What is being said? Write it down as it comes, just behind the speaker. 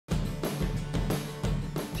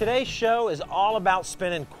Today's show is all about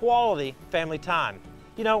spending quality family time.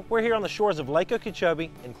 You know, we're here on the shores of Lake Okeechobee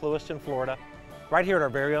in Clewiston, Florida, right here at our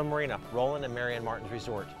very own marina, Roland and Marianne Martin's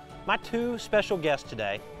Resort. My two special guests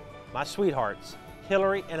today, my sweethearts,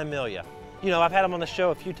 Hillary and Amelia. You know, I've had them on the show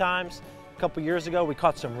a few times. A couple years ago, we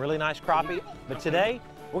caught some really nice crappie, but today,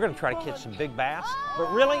 we're gonna try to catch some big bass.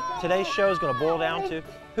 But really, today's show is gonna boil down to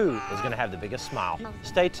who is gonna have the biggest smile.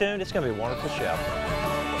 Stay tuned, it's gonna be a wonderful show.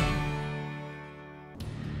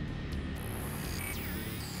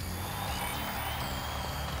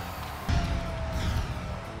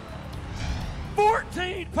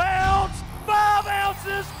 £14, 5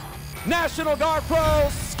 ounces, National Guard Pro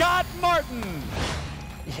Scott Martin.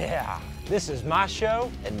 Yeah, this is my show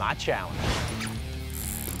and my challenge.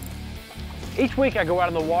 Each week I go out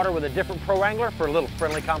in the water with a different pro angler for a little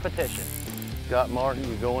friendly competition. Scott Martin,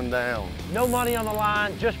 you're going down. No money on the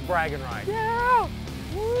line, just bragging rights. Yeah!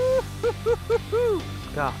 Woo-hoo-hoo-hoo.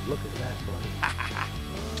 God, look at that, buddy.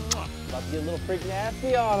 About to get a little freak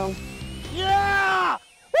nasty on him. Yeah!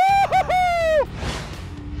 Woo-hoo-hoo!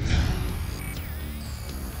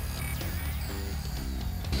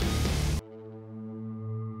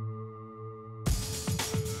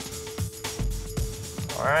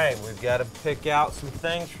 All right, we've got to pick out some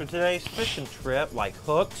things for today's fishing trip, like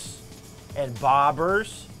hooks and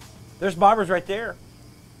bobbers. There's bobbers right there.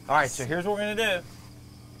 All right, so here's what we're gonna do.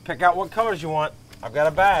 Pick out what colors you want. I've got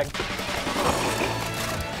a bag.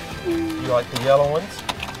 You like the yellow ones?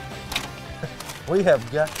 we have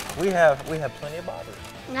plenty of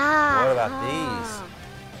bobbers. Nah. What about these?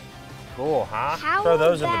 Cool, huh? How Throw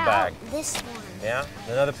those in the about bag. this one? Yeah,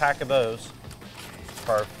 another pack of those.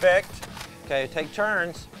 Perfect. Okay, take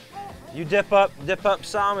turns. You dip up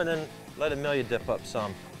some, and then let Amelia dip up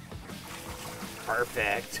some.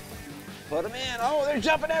 Perfect. Put them in. Oh, they're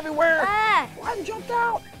jumping everywhere. Ah. One jumped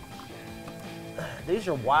out. These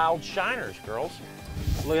are wild shiners, girls.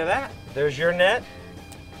 Look at that. There's your net,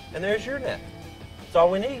 and there's your net. That's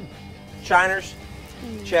all we need. Shiners,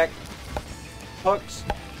 check. Hooks,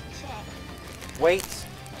 Check. weights,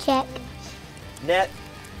 Check. net,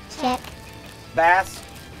 Check. bass.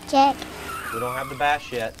 Check. We don't have the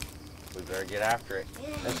bass yet. We better get after it.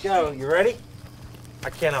 Let's go. You ready? I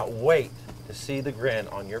cannot wait to see the grin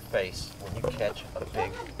on your face when you catch a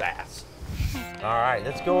big bass. All right,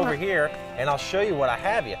 let's go over here and I'll show you what I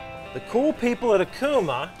have you. The cool people at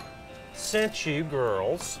Akuma sent you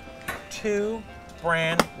girls 2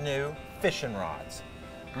 brand new fishing rods.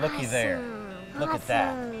 Looky there. Look at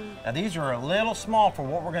that. Now these are a little small for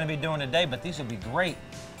what we're going to be doing today, but these will be great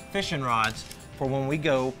fishing rods for when we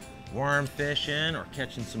go worm fishing or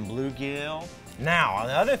catching some bluegill. Now,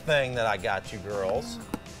 another thing that I got you girls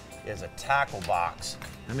is a tackle box.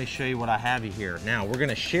 Let me show you what I have you here. Now, we're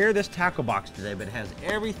gonna share this tackle box today, but it has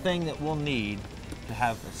everything that we'll need to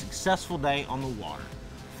have a successful day on the water.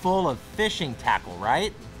 Full of fishing tackle,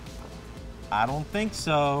 right? I don't think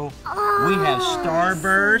so. We have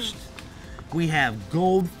starburst, we have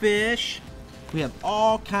goldfish, we have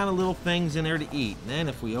all kind of little things in there to eat. And then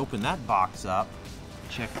if we open that box up,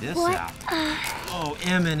 check this out. Oh,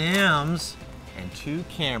 M&Ms and 2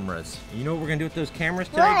 cameras. You know what we're gonna do with those cameras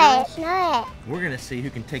today, girls? What? We're gonna see who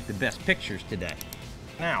can take the best pictures today.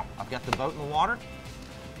 Now, I've got the boat in the water.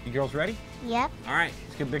 You girls ready? Yep. All right,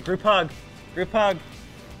 let's get a big group hug. Group hug.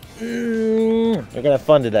 We're gonna have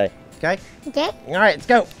fun today, okay? Okay. All right, let's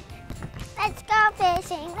go. Let's go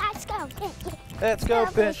fishing. Let's go fishing. Let's go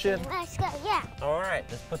fishing. Let's go. Yeah. All right,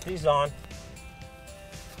 let's put these on.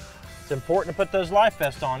 It's important to put those life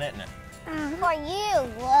vests on, isn't it? For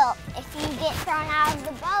you, well, if you get thrown out of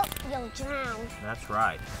the boat, you'll drown. That's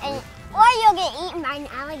right. And, or you'll get eaten by an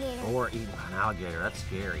alligator. Or eaten by an alligator, that's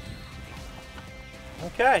scary.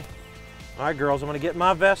 Okay. All right, girls, I'm gonna get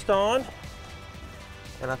my vest on.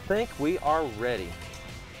 And I think we are ready.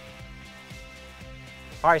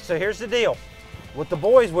 All right, so here's the deal. With the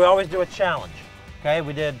boys, we always do a challenge. Okay,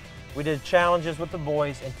 we did challenges with the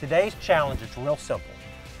boys, and today's challenge is real simple.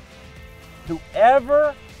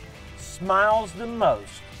 Whoever smiles the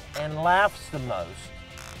most and laughs the most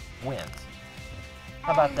wins.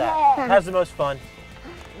 How about that? Has the most fun.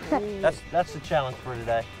 That's the challenge for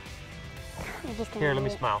today. Here, let me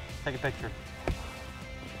smile. Take a picture.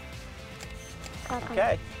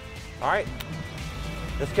 Okay. All right.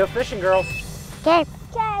 Let's go fishing, girls. Okay.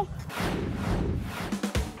 Okay.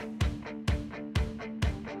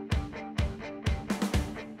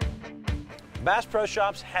 Bass Pro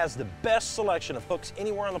Shops has the best selection of hooks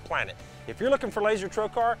anywhere on the planet. If you're looking for laser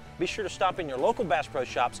trocar, be sure to stop in your local Bass Pro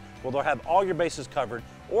Shops where they'll have all your bases covered,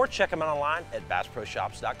 or check them out online at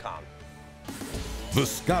bassproshops.com. The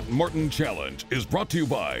Scott Martin Challenge is brought to you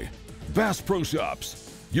by Bass Pro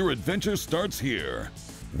Shops. Your adventure starts here.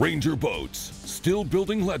 Ranger Boats, still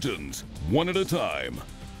building legends, one at a time.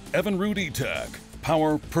 Evinrude E-Tech,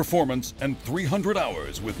 power, performance, and 300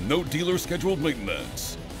 hours with no dealer scheduled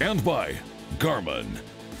maintenance. And by Garmin.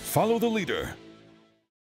 Follow the leader.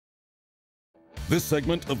 This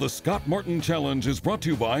segment of the Scott Martin Challenge is brought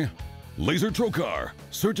to you by Laser Trocar,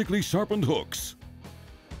 surgically sharpened hooks.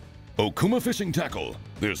 Okuma Fishing Tackle,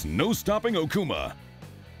 there's no stopping Okuma.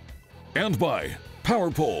 And by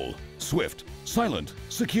Power Pole, swift, silent,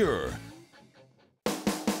 secure.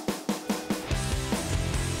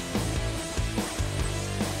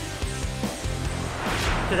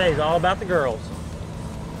 Today's all about the girls,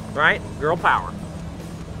 right? Girl power.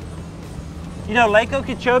 You know, Lake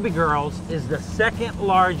Okeechobee, girls, is the second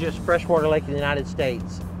largest freshwater lake in the United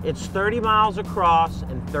States. It's 30 miles across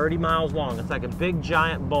and 30 miles long. It's like a big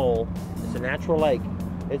giant bowl. It's a natural lake.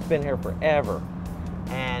 It's been here forever.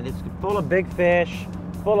 And it's full of big fish,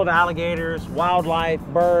 full of alligators, wildlife,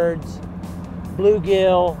 birds,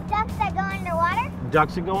 bluegill. Ducks that go underwater?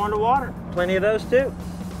 Ducks that go underwater. Plenty of those too.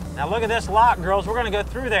 Now look at this lock, girls. We're gonna go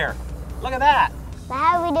through there. Look at that. But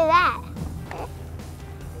how do we do that?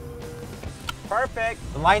 Perfect.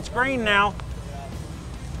 The light's green now.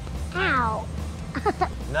 How?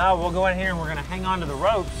 No, we'll go in here and we're gonna hang on to the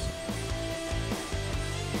ropes.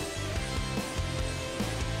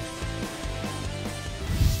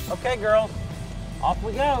 Okay, girls, off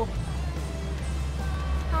we go.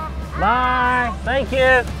 Bye, thank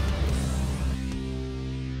you.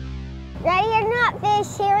 Ready or not,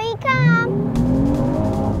 fish, here he comes.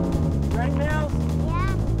 Ready, Mills?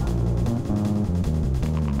 Yeah.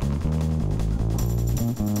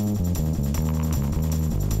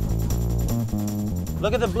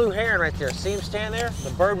 Look at the blue heron right there. See him stand there?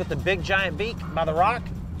 The bird with the big giant beak by the rock?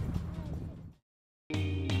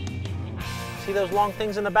 See those long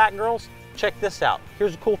things in the back, girls? Check this out.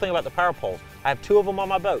 Here's the cool thing about the power poles. I have 2 of them on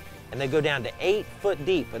my boat, and they go down to 8 foot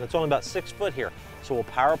deep, and it's only about 6 foot here. So we'll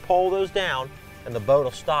power pole those down, and the boat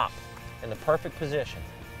will stop in the perfect position.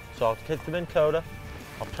 So I'll hit the Minn Kota.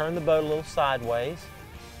 I'll turn the boat a little sideways.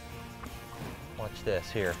 Watch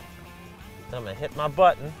this here. Then I'm gonna hit my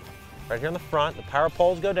button right here in the front. The power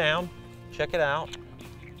poles go down. Check it out.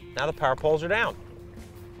 Now the power poles are down,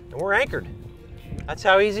 and we're anchored. That's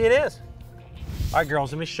how easy it is. All right,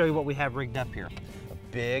 girls, let me show you what we have rigged up here. A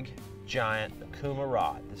big, giant Okuma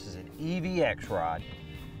rod. This is an EVX rod.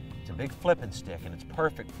 It's a big flipping stick, and it's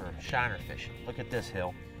perfect for shiner fishing. Look at this,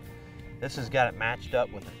 Hill. This has got it matched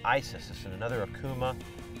up with an ISIS. This is another Okuma,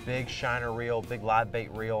 big shiner reel, big live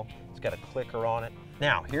bait reel. It's got a clicker on it.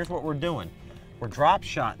 Now, here's what we're doing. We're drop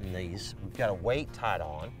shotting these. We've got a weight tied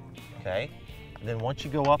on, okay? And then once you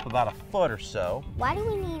go up about a foot or so. Why do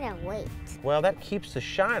we need a weight? Well, that keeps the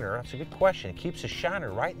shiner, that's a good question. It keeps the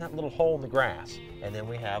shiner right in that little hole in the grass. And then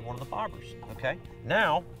we have one of the bobbers, okay?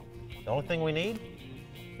 Now, the only thing we need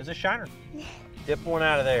is a shiner. Dip one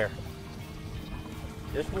out of there.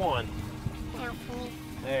 Just one. Now for me.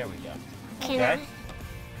 There we go. Can Okay.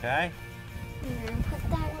 Okay. I put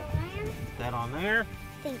that on there? Put that on there.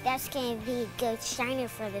 I think that's going to be a good shiner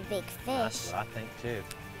for the big fish. That's what I think too.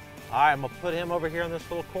 All right, I'm gonna put him over here in this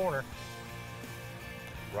little corner.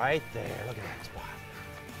 Right there, look at that spot.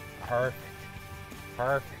 Perfect,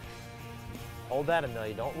 perfect. Hold that,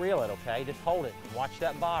 Amelia, don't reel it, okay? Just hold it and watch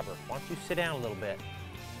that bobber. Why don't you sit down a little bit?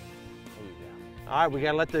 There you go. All right, we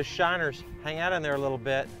gotta let those shiners hang out in there a little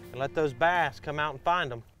bit and let those bass come out and find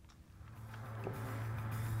them.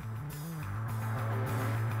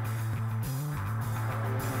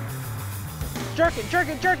 Jerk it, jerk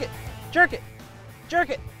it, jerk it, jerk it, jerk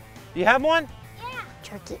it. Do you have one? Yeah.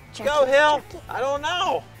 Jerk it, jerk Go, it, Hill. jerk it. I don't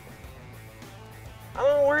know. I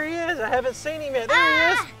don't know where he is. I haven't seen him yet. There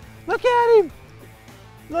he is. Look at him.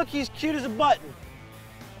 Look, he's cute as a button.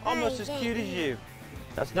 Almost as cute as you.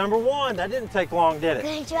 That's number 1. That didn't take long, did it?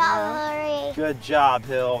 Good job, Hillary. Good job,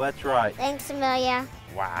 Hill. That's right. Thanks, Amelia.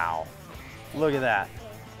 Wow. Look at that.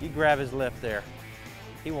 You grab his lip there.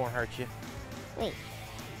 He won't hurt you. Wait.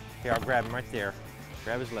 Here, I'll grab him right there.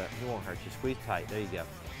 Grab his lip. He won't hurt you. Squeeze tight. There you go.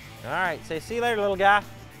 All right. Say, see you later, little guy.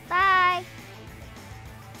 Bye.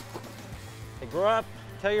 Hey, grow up.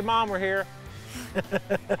 Tell your mom we're here. All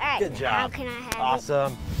right, Good job. How can I have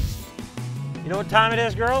Awesome. You know what time it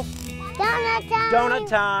is, girls? it? Donut time. Donut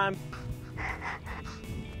time.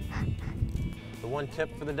 The one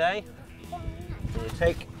tip for the day, when you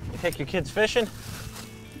take your kids fishing,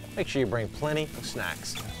 make sure you bring plenty of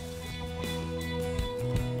snacks.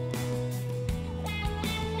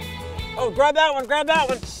 Oh, grab that one, grab that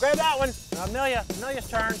one, grab that one. Amelia's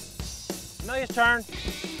turn. Amelia's turn.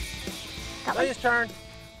 Amelia's turn.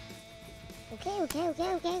 Okay.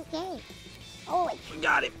 Holy. We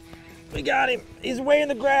got him. We got him. He's way in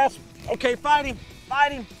the grass. Okay, fight him.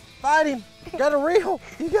 Fight him. Fight him. You gotta reel.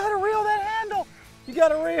 You gotta reel that handle. You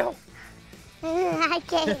gotta reel. I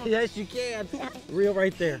can't. Yes, you can. Reel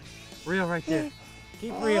right there. Reel right there.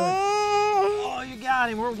 Keep reeling. Oh, you got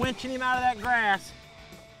him. We're winching him out of that grass.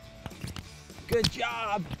 Good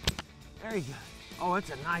job. There you go. Oh, it's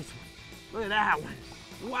a nice one. Look at that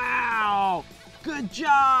one. Wow. Good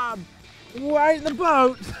job. Right in the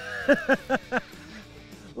boat.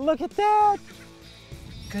 Look at that.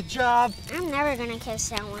 Good job. I'm never gonna kiss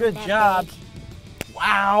that one. Good job. Big.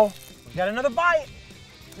 Wow. We got another bite.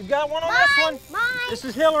 We've got one on this one. Mine. This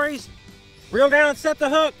is Hillary's. Reel down and set the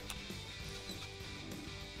hook.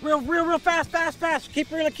 Real fast, fast, fast. Keep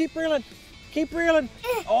reeling, keep reeling, keep reeling.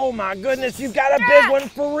 Oh my goodness, you've got a big one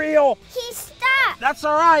for real. He's stuck. That's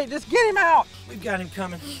all right, just get him out. We've got him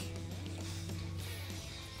coming.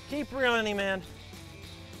 Keep reeling him in.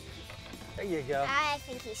 There you go. I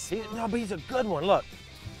think he's small. No, but he's a good one, look.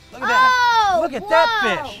 Look at that. Look at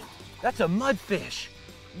that fish. That's a mudfish.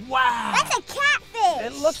 Wow. That's a catfish.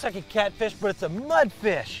 It looks like a catfish, but it's a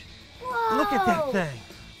mudfish. Whoa. Look at that thing.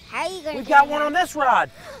 How are you gonna We've get got him one out? on this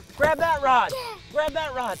rod. Grab that rod. Grab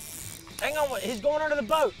that rod. Hang on, he's going under the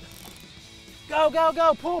boat. Go, go,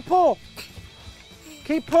 go, pull, pull.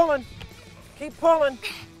 Keep pulling. Keep pulling.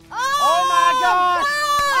 Oh my gosh.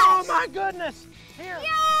 Oh my goodness. Here.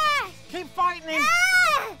 Yes. Keep fighting him.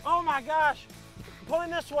 Yes. Oh my gosh. Pull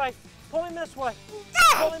him this way. Pull him this way.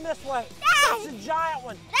 Pull him this way. That's a giant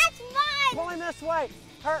one. That's mine. Pull him this way.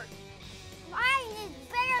 Hurt. Mine is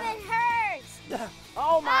bigger than hers.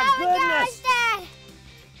 Oh my goodness. Gosh, Dad.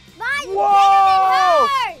 Mine's Whoa.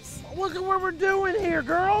 bigger than hers. Look at what we're doing here,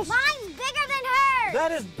 girls. Mine's bigger than hers.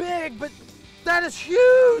 That is big, but that is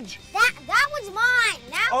huge. That was mine.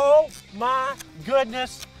 Now, Oh my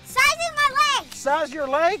goodness. size of my leg. Size of your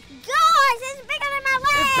leg? Gosh, it's bigger than my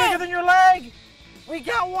leg. It's bigger than your leg. We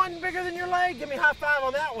got one bigger than your leg. Give me a high five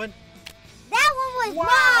on that one. That one was Wow.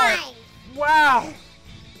 mine. Wow.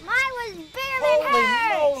 Mine was bigger than Holy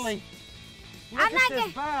hers. moly. Look I'm at not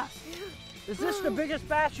this bass. Is this the biggest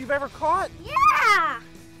bass you've ever caught? Yeah.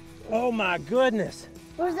 Oh my goodness.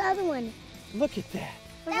 Where's the other one? Look at that.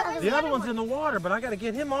 That was The other one's in the water, but I got to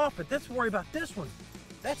get him off. But let's worry about this one.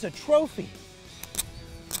 That's a trophy.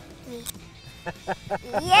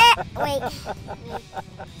 Yeah. Wait.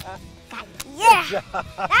 God, yeah.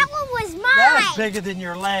 That one was mine. That is bigger than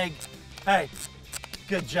your leg. Hey,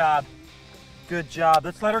 good job. Good job.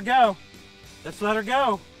 Let's let her go. Let's let her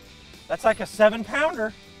go. That's like a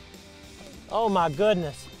 7-pounder. Oh my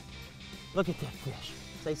goodness. Look at that fish.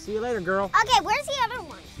 Say, see you later, girl. Okay, where's the other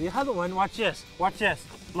one? The other one, watch this. Watch this.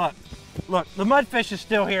 Look, look, the mudfish is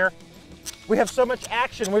still here. We have so much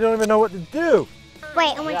action, we don't even know what to do. Wait,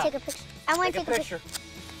 I want to Yeah. take a picture. I want to take a picture.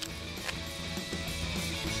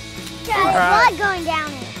 There's Alright. blood going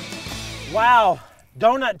down it. Wow,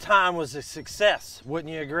 donut time was a success,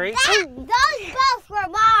 wouldn't you agree? Those both were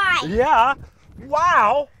mine. Yeah,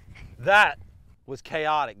 wow. That was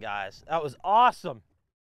chaotic, guys. That was awesome.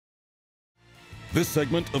 This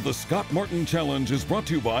segment of the Scott Martin Challenge is brought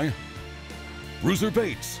to you by Bruiser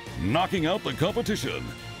Baits, knocking out the competition.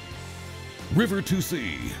 River to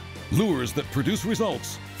Sea, lures that produce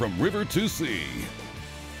results from river to sea.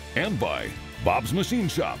 And by Bob's Machine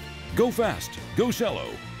Shop. Go fast, go shallow,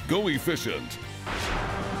 go efficient.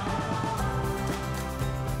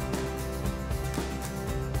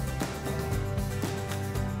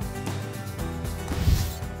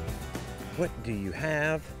 What do you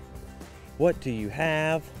have? What do you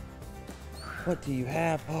have? What do you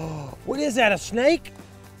have? Oh, what is that, a snake?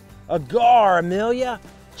 A gar, Amelia.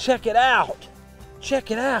 Check it out. Check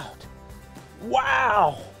it out.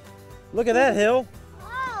 Wow. Look at that, Hill.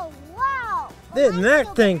 Oh, wow. Isn't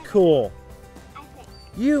that thing cool? I think.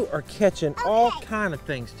 You are catching all Okay. kind of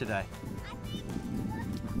things today.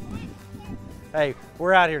 Hey,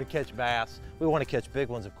 we're out here to catch bass. We want to catch big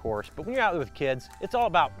ones, of course, but when you're out with kids, it's all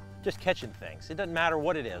about just catching things. It doesn't matter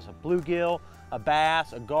what it is, a bluegill, a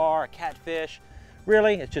bass, a gar, a catfish.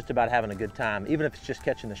 Really, it's just about having a good time, even if it's just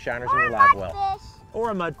catching the shiners in your live well. Mudfish.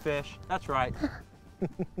 Or a mudfish, that's right.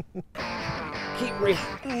 Keep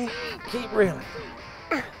reeling, keep reeling.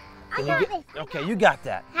 Can you get, okay, you got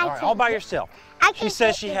that. I All right, all by yourself. I She can't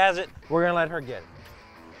says get she it. has it, we're gonna let her get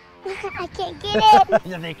it. I can't get it.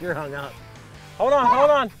 You think you're hung up. Hold on, hold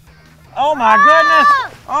on. Oh my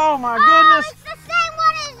goodness. Oh my goodness. It's the same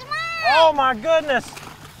one as mine. Oh my goodness.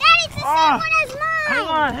 Daddy, it's the Oh. same one as mine. Hang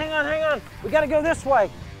on, hang on, hang on. We gotta go this way.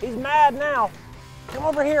 He's mad now. Come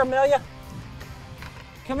over here, Amelia.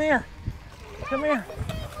 Come here. Come here.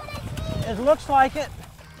 It looks like it.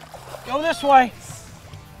 Go this way.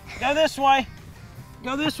 Go this way.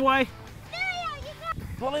 Go this way. Amelia, you go.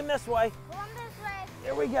 Pull him this way. Pull him this way.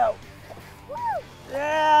 Here we go. Woo.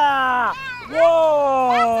 Yeah.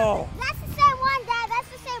 Whoa. That's the same one, Dad. That's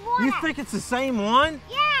the same one. You think it's the same one?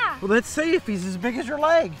 Yeah. Well, let's see if he's as big as your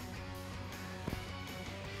leg.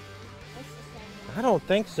 It's the same one. I don't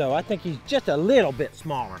think so. I think he's just a little bit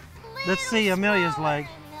smaller. Let's see Little Amelia's smaller, leg.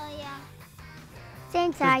 Amelia. Same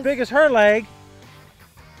As size. big as her leg.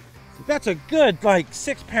 That's a good, like,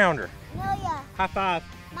 6-pounder. Amelia, High five.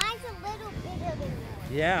 mine's a little bigger than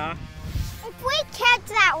yours. Yeah. If we catch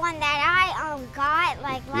that one that I got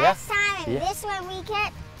like last time and this one we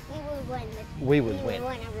catch, we would win. We would win. a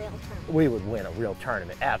real tournament. We would win a real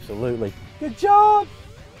tournament. Absolutely. Good job.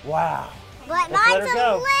 Wow. But Let's let mine's her a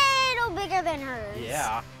go. little bigger than hers.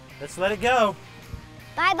 Yeah. Let's let it go.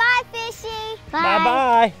 Bye-bye, fishy.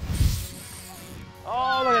 Bye-bye.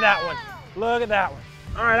 Oh, look at that one. Look at that one.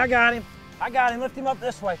 All right, I got him. I got him. Lift him up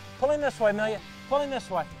this way. Pull him this way, Amelia. Pull him this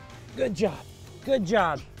way. Good job. Good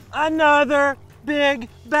job. Another big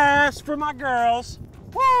bass for my girls.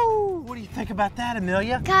 Woo! What do you think about that,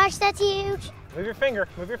 Amelia? Gosh, that's huge. Move your finger.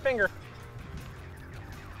 Move your finger.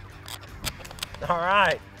 All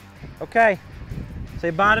right. Okay. Say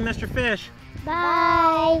bye to Mr. Fish.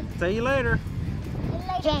 Bye. See you later.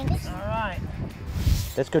 James. All right.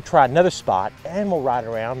 Let's go try another spot and we'll ride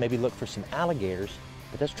around, maybe look for some alligators,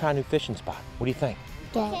 but let's try a new fishing spot. What do you think?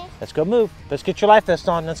 Okay. Let's go move. Let's get your life vest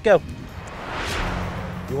on. Let's go.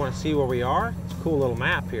 You want to see where we are? It's a cool little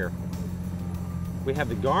map here. We have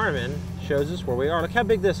the Garmin, shows us where we are. Look how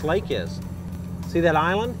big this lake is. See that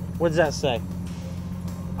island? What does that say?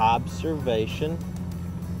 Observation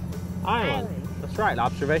Island. That's right,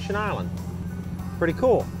 Observation Island. Pretty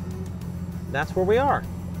cool. That's where we are.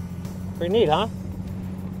 Pretty neat, huh?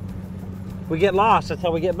 We get lost, that's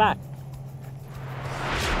how we get back.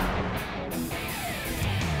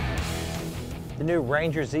 The new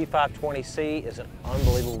Ranger Z520C is an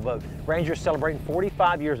unbelievable boat. Ranger's celebrating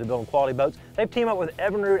 45 years of building quality boats. They've teamed up with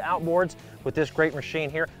Evinrude Outboards with this great machine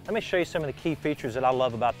here. Let me show you some of the key features that I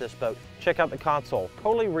love about this boat. Check out the console,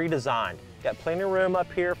 totally redesigned. Got plenty of room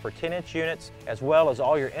up here for 10-inch units, as well as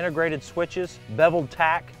all your integrated switches, beveled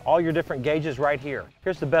tack, all your different gauges right here.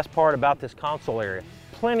 Here's the best part about this console area.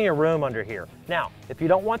 Plenty of room under here. Now, if you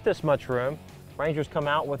don't want this much room, Ranger's come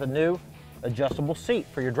out with a new adjustable seat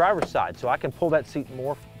for your driver's side, so I can pull that seat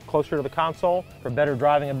more closer to the console for better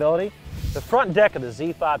driving ability. The front deck of the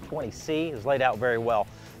Z520C is laid out very well.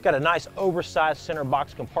 Got a nice oversized center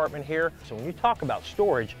box compartment here, so when you talk about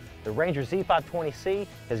storage, the Ranger Z520C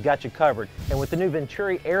has got you covered. And with the new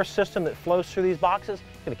Venturi air system that flows through these boxes,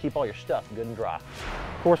 it's gonna keep all your stuff good and dry.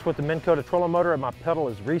 Of course, with the Minn Kota trolling motor, my pedal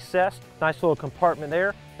is recessed. Nice little compartment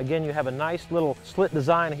there. Again, you have a nice little slit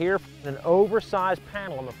design here, and an oversized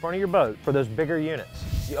panel on the front of your boat for those bigger units.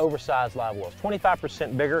 The oversized live wells,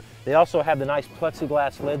 25% bigger. They also have the nice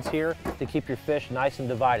plexiglass lids here to keep your fish nice and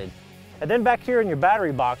divided. And then back here in your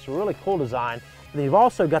battery box, a really cool design. And then you've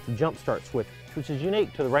also got the jump start switch, which is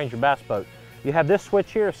unique to the Ranger bass boat. You have this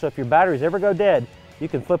switch here, so if your batteries ever go dead, you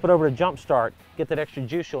can flip it over to jump start, get that extra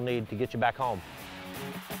juice you'll need to get you back home.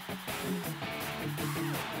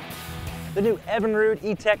 The new Evinrude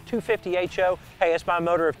E-Tech 250HO, hey, it's my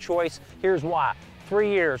motor of choice. Here's why. 3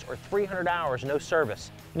 years or 300 hours, no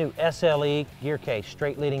service. New SLE gear case,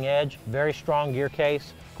 straight leading edge, very strong gear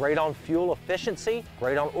case, great on fuel efficiency,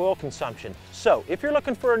 great on oil consumption. So if you're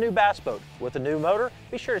looking for a new bass boat with a new motor,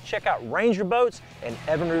 be sure to check out Ranger Boats and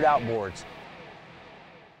Evinrude Outboards.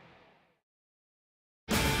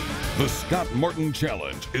 The Scott Martin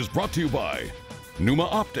Challenge is brought to you by Numa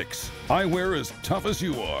Optics, eyewear as tough as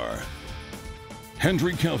you are.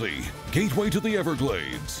 Hendry County, gateway to the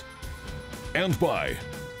Everglades. And by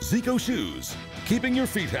Zico Shoes, keeping your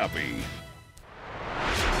feet happy.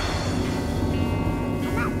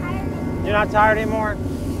 You're not tired anymore?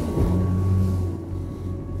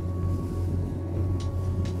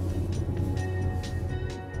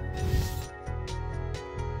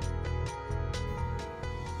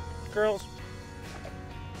 Girls,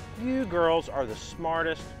 you girls are the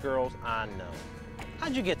smartest girls I know.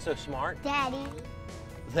 How'd you get so smart? Daddy.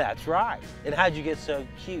 That's right. And how'd you get so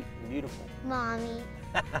cute and beautiful? Mommy.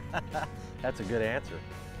 That's a good answer.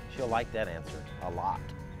 She'll like that answer a lot.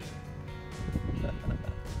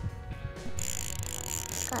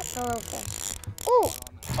 Got the little fish. Ooh.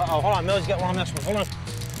 Uh-oh, hold on, Millie's got one on this one. Hold on.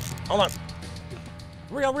 Hold on.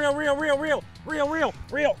 Reel, reel, reel, reel, reel, reel, reel,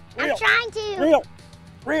 reel, I'm trying to. reel,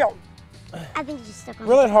 reel. I think you just stuck on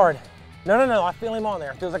Reel it hard. No, no, no, I feel him on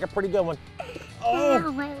there. Feels like a pretty good one.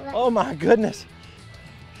 Oh, my leg. Oh my goodness.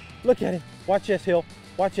 Look at him. Watch this, Hill.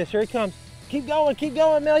 Watch this, here he comes. Keep going,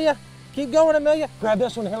 Amelia. Keep going, Amelia. Grab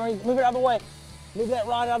this one, Hillary. Move it out of the way. Move that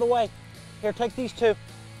rod out of the way. Here, take these two.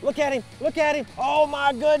 Look at him, look at him. Oh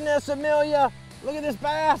my goodness, Amelia. Look at this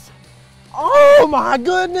bass. Oh my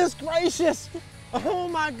goodness gracious. Oh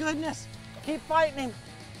my goodness. Keep fighting him,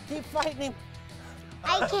 keep fighting him.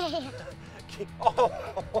 I can't. Oh.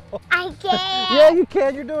 I can't. Yeah, you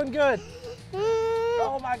can, you're doing good.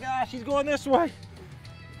 Oh my gosh, he's going this way.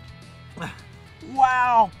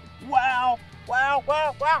 Wow, wow, wow,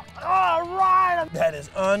 wow, wow. All right. That is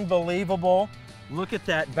unbelievable. Look at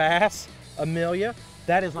that bass, Amelia.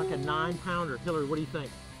 That is like a 9-pounder. Hillary, what do you think?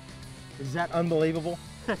 Is that unbelievable?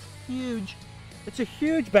 That's huge. It's a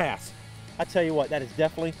huge bass. I tell you what, that is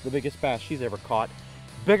definitely the biggest bass she's ever caught.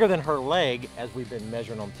 Bigger than her leg as we've been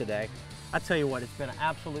measuring them today. I tell you what, it's been an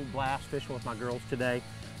absolute blast fishing with my girls today.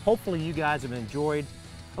 Hopefully you guys have enjoyed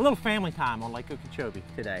a little family time on Lake Okeechobee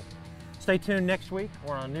today. Stay tuned next week.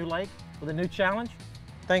 We're on a new lake with a new challenge.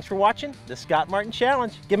 Thanks for watching the Scott Martin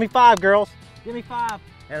Challenge. Give me 5, girls. Give me 5.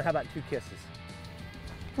 And how about 2 kisses?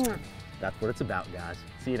 That's what it's about, guys.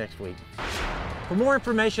 See you next week. For more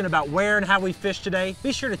information about where and how we fished today,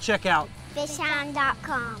 be sure to check out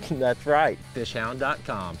fishhound.com. That's right,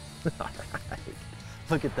 fishhound.com. All right.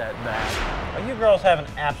 Look at that bass. Are you girls having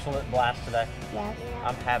an absolute blast today? Yes.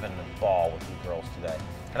 I'm having a ball with you girls today.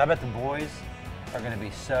 And I bet the boys are going to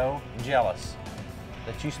be so jealous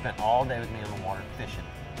that you spent all day with me on the water fishing.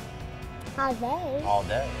 All day. All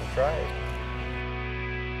day, that's right.